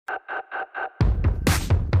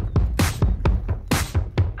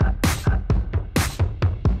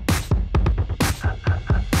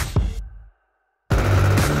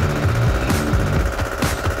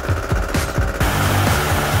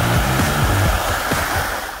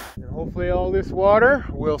Hopefully all this water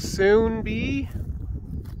will soon be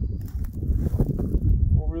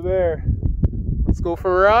over there. Let's go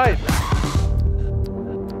for a ride.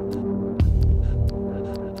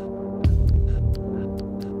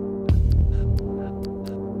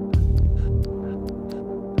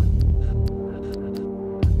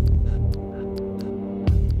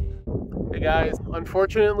 Hey guys,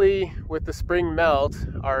 unfortunately with the spring melt,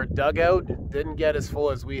 our dugout didn't get as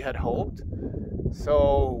full as we had hoped.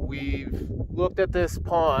 So we've looked at this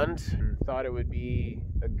pond and thought it would be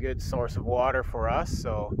a good source of water for us.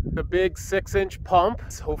 So the big 6-inch pump,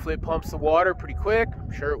 hopefully it pumps the water pretty quick.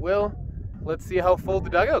 I'm sure it will. Let's see how full the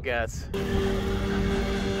dugout gets.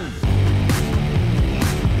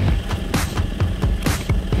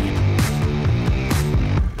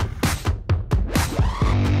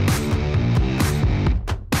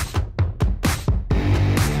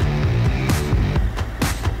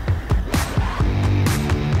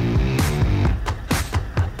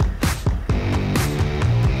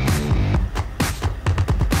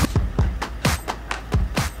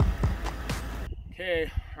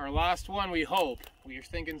 Okay, our last one, we hope. We are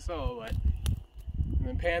thinking so, but and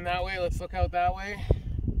then pan that way, let's look out that way.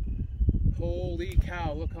 Holy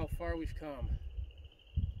cow, look how far we've come.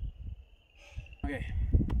 Okay,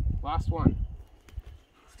 last one.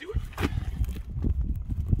 Let's do it.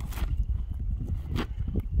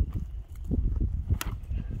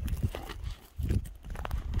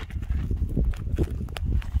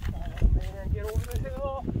 Oh man, get over the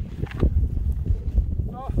hill.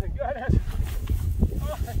 Oh, thank goodness.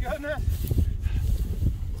 Oh my goodness.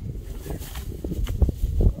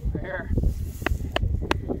 There.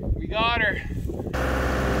 We got her.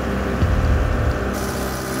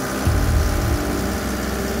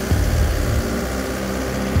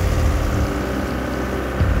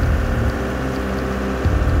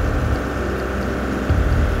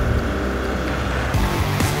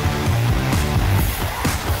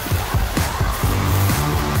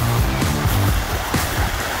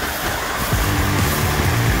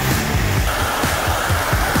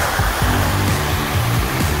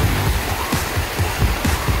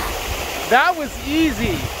 That was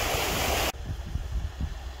easy.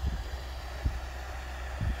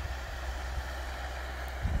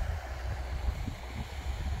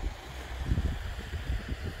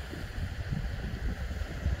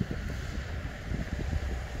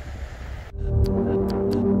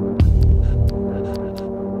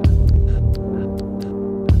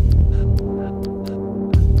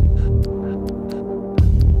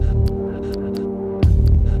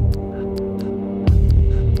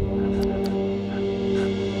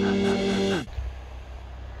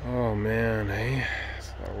 Oh man, hey,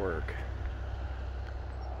 it's a lot of work.